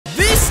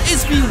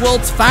the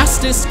world's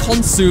fastest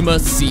consumer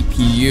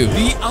CPU,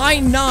 the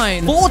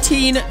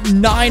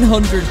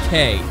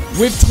i9-14900K.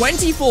 With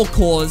 24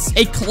 cores,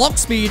 a clock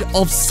speed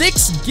of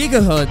 6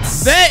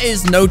 gigahertz, there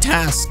is no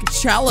task,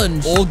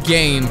 challenge, or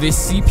game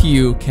this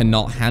CPU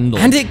cannot handle.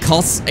 And it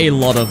costs a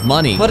lot of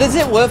money. But is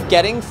it worth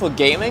getting for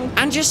gaming?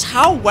 And just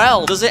how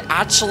well does it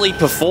actually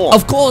perform?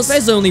 Of course,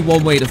 there's only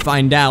one way to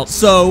find out,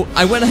 so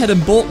I went ahead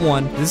and bought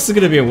one. This is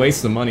gonna be a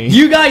waste of money.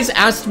 You guys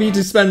asked me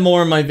to spend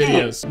more on my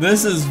videos.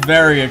 This is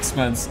very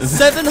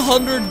expensive.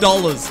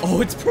 $700.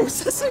 Oh, it's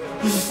processing?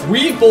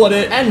 We bought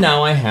it, and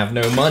now I have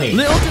no money.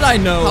 Little did I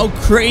know how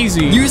crazy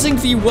using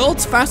the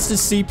world's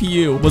fastest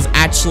CPU was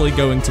actually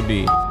going to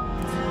be.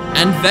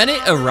 And then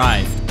it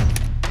arrived.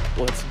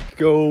 Let's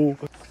go.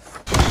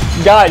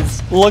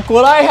 Guys, look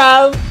what I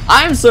have.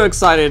 I'm so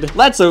excited.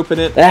 Let's open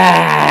it.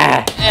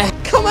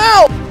 Come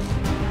out.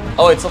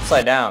 Oh, it's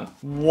upside down.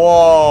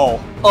 Whoa.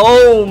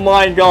 Oh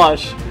my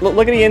gosh.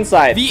 Look at the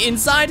inside. The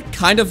inside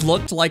kind of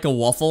looked like a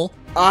waffle.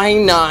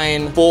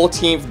 i9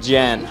 14th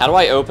gen. How do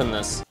I open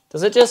this?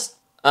 Does it just...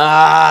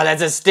 Ah,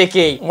 that's a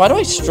sticky. Why do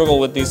I struggle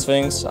with these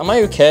things? Am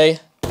I okay?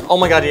 Oh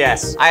my god,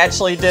 yes. I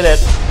actually did it.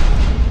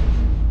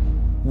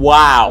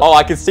 Wow. Oh,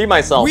 I can see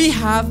myself. We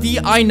have the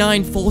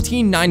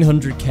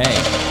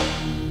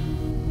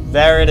i9-14900K.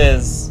 There it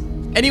is.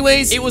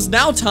 Anyways, it was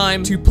now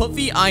time to put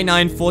the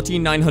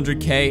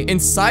i9-14900K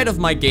inside of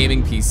my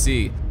gaming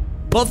PC.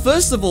 But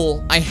first of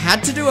all, I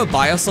had to do a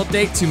BIOS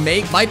update to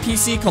make my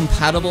PC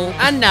compatible,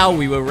 and now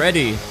we were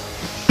ready.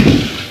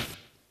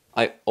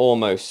 I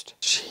almost...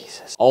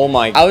 Jesus. Oh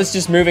my... I was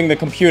just moving the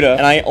computer,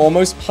 and I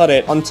almost put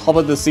it on top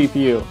of the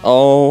CPU.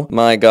 Oh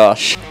my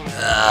gosh.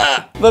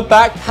 The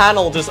back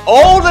panel just...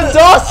 Oh, the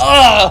dust!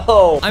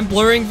 Oh! I'm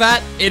blurring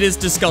that. It is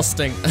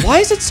disgusting. Why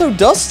is it so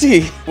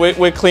dusty?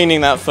 We're cleaning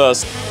that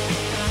first.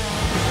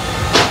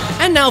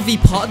 And now the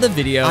part of the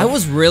video I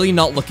was really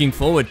not looking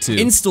forward to,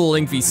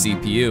 installing the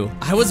CPU.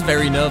 I was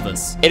very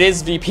nervous. It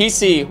is the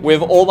PC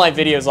with all my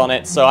videos on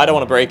it, so I don't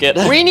want to break it.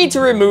 We need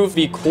to remove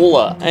the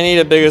cooler. I need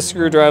a bigger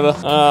screwdriver.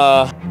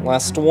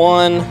 Last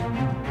one.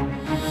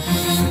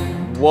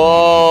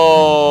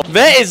 Whoa.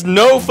 There is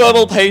no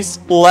thermal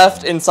paste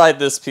left inside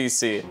this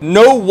PC.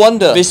 No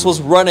wonder this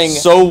was running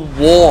so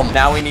warm.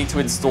 Now we need to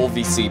install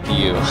the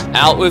CPU.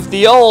 Out with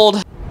the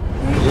old.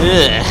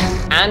 Ugh.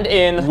 And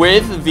in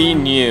with the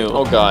new.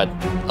 Oh god.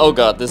 Oh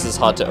god, this is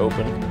hard to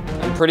open.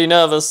 I'm pretty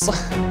nervous.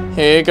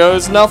 Here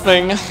goes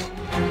nothing.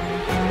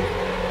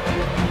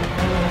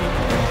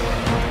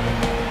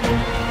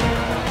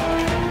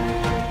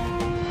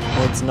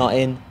 Oh, it's not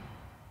in.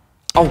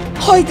 Oh,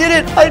 I did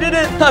it! I did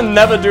it! I'm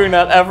never doing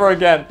that ever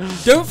again.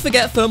 Don't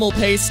forget thermal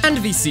paste and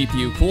the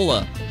CPU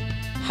cooler.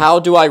 How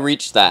do I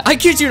reach that? I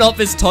kid you not,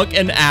 this took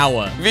an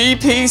hour. The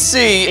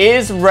PC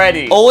is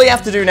ready. All we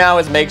have to do now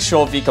is make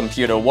sure the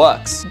computer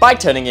works by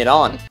turning it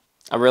on.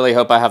 I really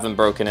hope I haven't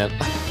broken it.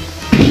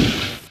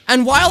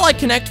 And while I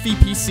connect the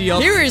PC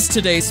up, here is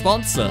today's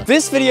sponsor.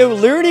 This video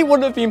literally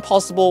wouldn't have been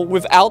possible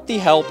without the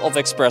help of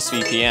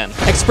ExpressVPN.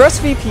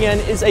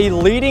 ExpressVPN is a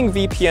leading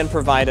VPN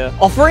provider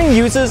offering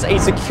users a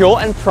secure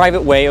and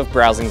private way of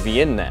browsing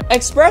the internet.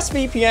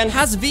 ExpressVPN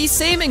has the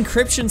same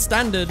encryption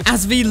standard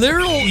as the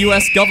literal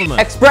US government.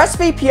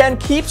 ExpressVPN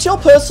keeps your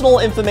personal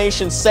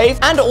information safe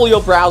and all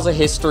your browser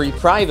history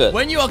private.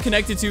 When you are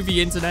connected to the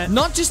internet,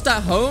 not just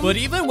at home, but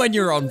even when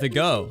you're on the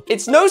go.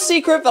 It's no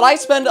secret that I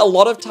spend a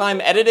lot of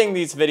time editing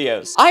these videos.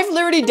 I've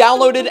literally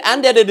downloaded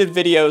and edited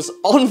videos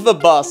on the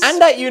bus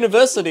and at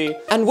university,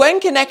 and when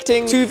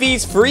connecting to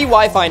these free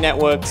Wi-Fi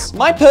networks,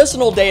 my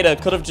personal data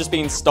could have just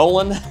been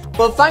stolen.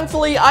 But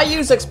thankfully, I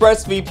use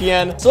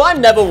ExpressVPN, so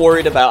I'm never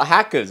worried about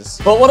hackers.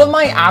 But one of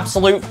my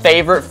absolute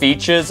favorite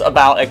features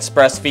about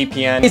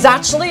ExpressVPN is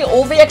actually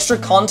all the extra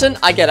content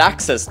I get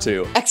access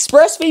to.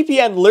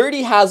 ExpressVPN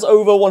literally has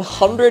over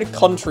 100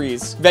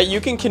 countries that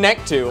you can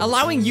connect to,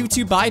 allowing you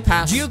to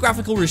bypass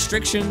geographical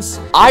restrictions.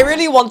 I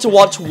really want to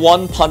watch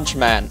One Punch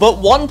Man, but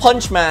One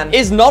Punch Man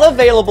is not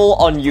available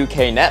on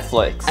UK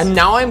Netflix. And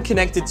now I'm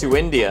connected to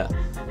India.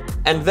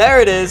 And there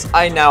it is,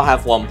 I now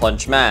have One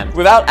Punch Man,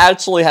 without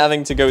actually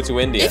having to go to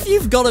India. If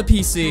you've got a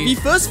PC, the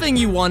first thing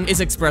you want is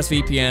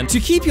ExpressVPN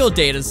to keep your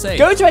data safe.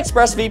 Go to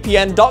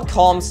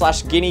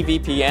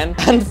expressvpn.com/guineavpn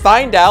and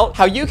find out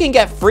how you can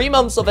get 3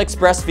 months of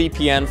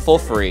ExpressVPN for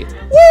free.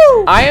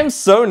 Woo! I am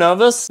so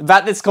nervous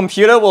that this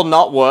computer will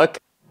not work.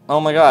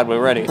 Oh my god,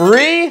 we're ready.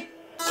 3,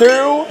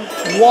 2,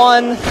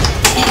 1.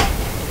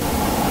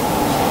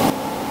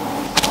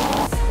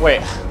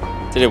 Wait,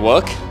 did it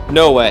work?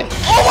 No way.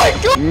 Oh my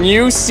god!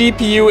 New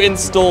CPU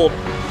installed.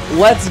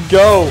 Let's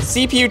go.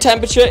 CPU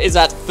temperature is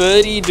at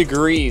 30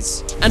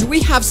 degrees. And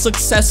we have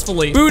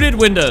successfully booted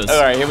Windows.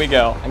 All right, here we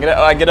go. I'm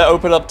gonna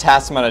open up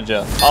Task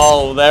Manager.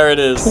 Oh, there it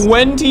is.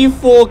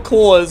 24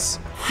 cores.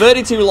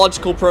 32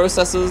 logical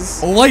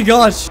processors. Oh my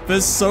gosh,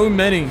 there's so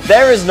many.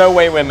 There is no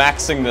way we're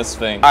maxing this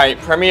thing. All right,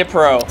 Premiere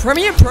Pro.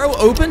 Premiere Pro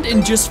opened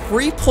in just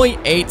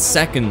 3.8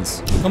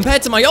 seconds,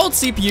 compared to my old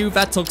CPU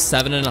that took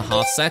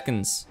 7.5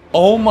 seconds.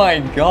 Oh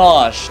my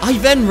gosh. I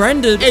then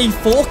rendered a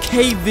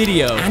 4K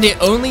video, and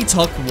it only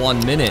took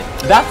 1 minute.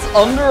 That's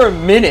under a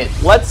minute.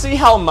 Let's see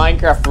how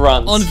Minecraft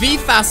runs. On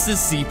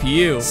VFastest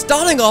CPU.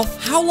 Starting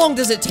off, how long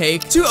does it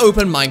take to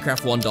open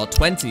Minecraft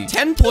 1.20?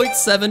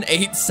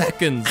 10.78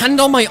 seconds. And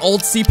on my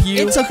old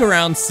CPU, it took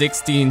around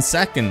 16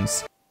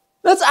 seconds.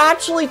 That's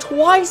actually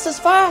twice as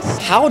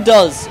fast. How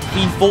does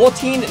the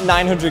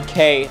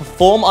 14900K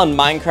perform on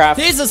Minecraft?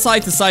 Here's a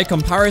side-to-side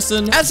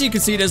comparison. As you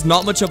can see, there's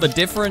not much of a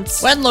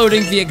difference when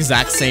loading the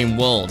exact same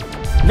world.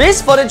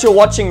 This footage you're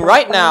watching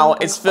right now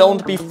is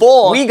filmed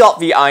before we got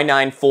the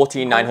i9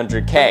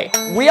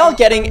 14900K. We are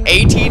getting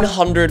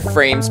 1800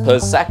 frames per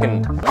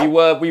second.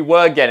 We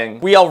were getting.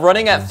 We are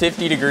running at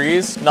 50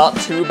 degrees, not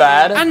too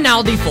bad. And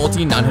now the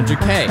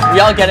 14900K.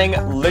 We are getting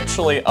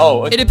literally,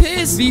 It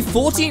appears the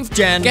 14th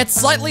gen gets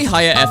slightly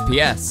higher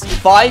FPS.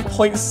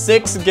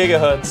 5.6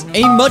 gigahertz.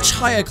 A much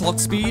higher clock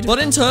speed, but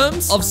in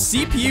terms of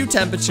CPU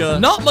temperature,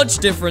 not much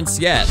difference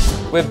yet.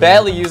 We're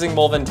barely using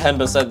more than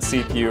 10%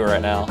 CPU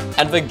right now.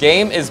 And the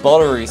game is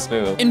buttery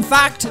smooth. In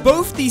fact,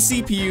 both these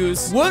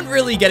CPUs weren't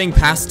really getting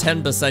past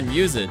 10%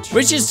 usage,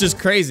 which is just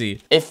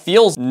crazy. It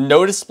feels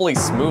noticeably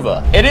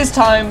smoother. It is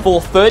time for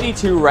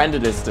 32 render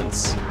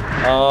distance.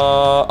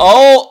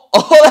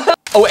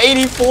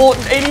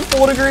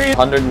 84 degrees,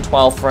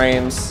 112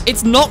 frames.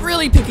 It's not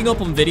really picking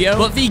up on video,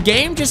 but the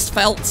game just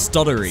felt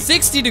stuttery.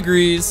 60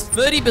 degrees,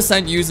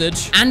 30%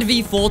 usage, and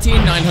the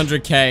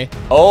 14900K.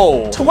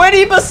 Oh,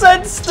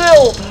 20%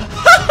 still.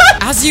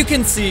 As you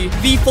can see,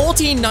 the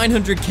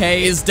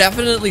 14900K is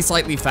definitely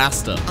slightly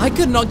faster. I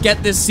could not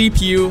get this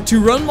CPU to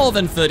run more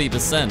than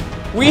 30%.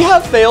 We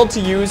have failed to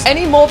use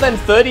any more than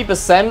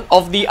 30%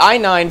 of the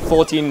i9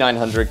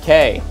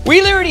 14900K.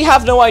 We literally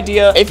have no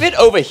idea if it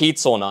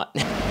overheats or not.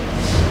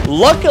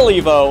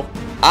 Luckily though,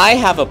 I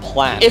have a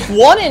plan. If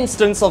one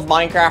instance of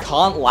Minecraft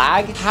can't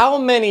lag, how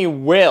many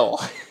will?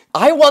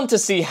 I want to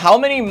see how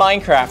many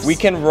Minecrafts we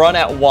can run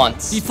at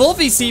once. Before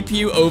the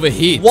CPU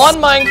overheats. One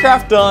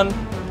Minecraft done,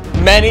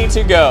 many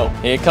to go.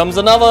 Here comes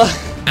another.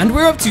 And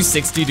we're up to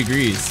 60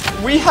 degrees.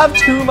 We have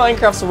 2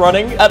 Minecrafts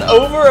running at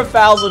over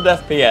 1000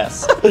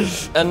 FPS.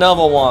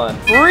 Another one.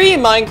 3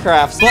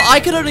 Minecrafts. But I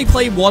could only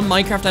play one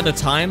Minecraft at a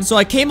time, so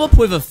I came up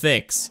with a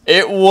fix.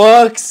 It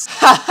works.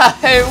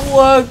 It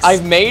works.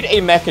 I've made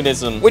a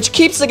mechanism which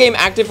keeps the game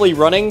actively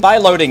running by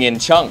loading in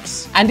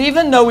chunks. And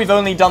even though we've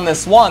only done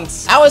this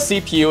once, our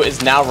CPU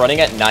is now running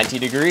at 90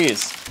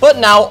 degrees. But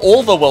now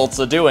all the worlds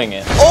are doing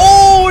it.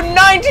 Oh,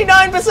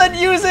 99%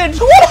 usage.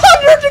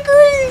 100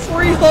 degrees.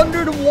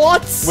 300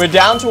 watts. We're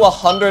down to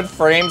 100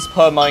 frames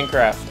per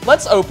Minecraft.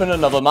 Let's open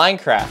another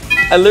Minecraft.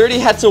 I literally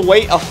had to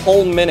wait a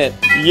whole minute.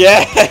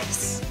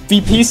 Yes.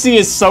 The PC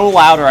is so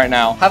loud right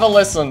now. Have a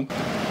listen.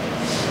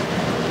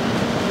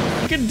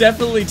 You can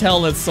definitely tell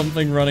there's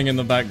something running in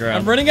the background.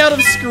 I'm running out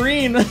of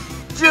screen.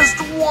 Just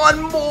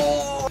one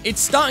more.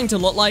 It's starting to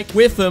look like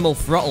we're thermal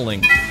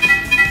throttling.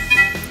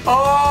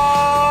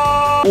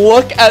 Oh,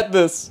 look at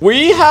this.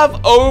 We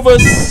have over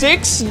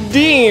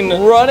 16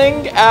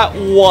 running at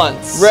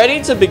once,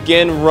 ready to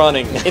begin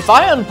running. If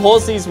I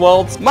unpause these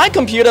worlds, my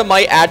computer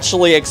might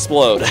actually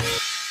explode.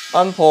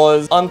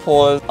 Unpause,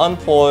 unpause,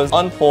 unpause,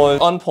 unpause,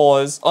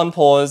 unpause,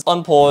 unpause,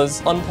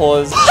 unpause,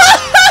 unpause.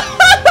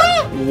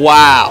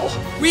 Wow.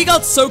 We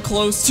got so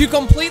close to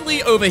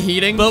completely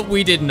overheating, but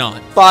we did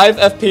not. 5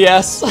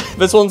 FPS.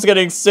 This one's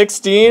getting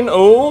 16.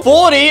 Oh,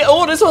 40.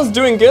 Oh, this one's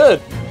doing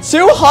good.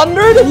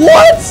 200?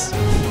 What?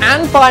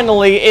 And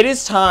finally, it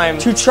is time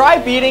to try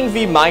beating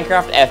the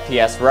Minecraft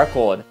FPS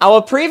record.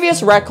 Our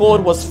previous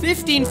record was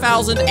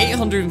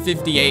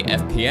 15,858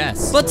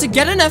 FPS. But to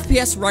get an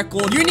FPS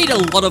record, you need a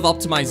lot of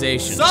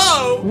optimization.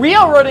 So, we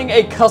are running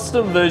a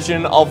custom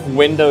version of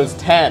Windows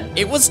 10.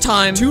 It was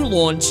time to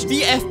launch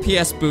the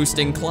FPS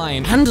boosting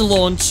client and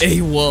launch a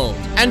world.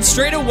 And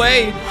straight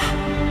away,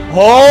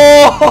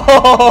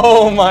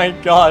 oh my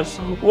gosh.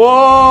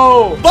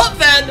 Whoa. But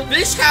then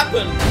this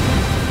happened.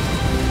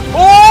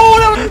 Oh,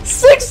 that was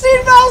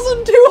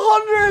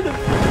 16,200.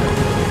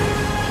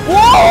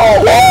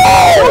 Whoa,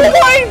 whoa, oh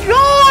my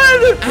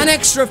god. An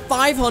extra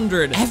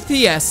 500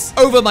 FPS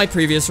over my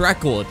previous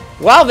record.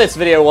 Wow, this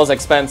video was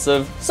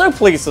expensive, so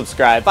please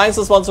subscribe. Thanks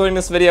for sponsoring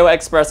this video,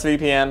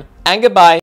 ExpressVPN, and goodbye.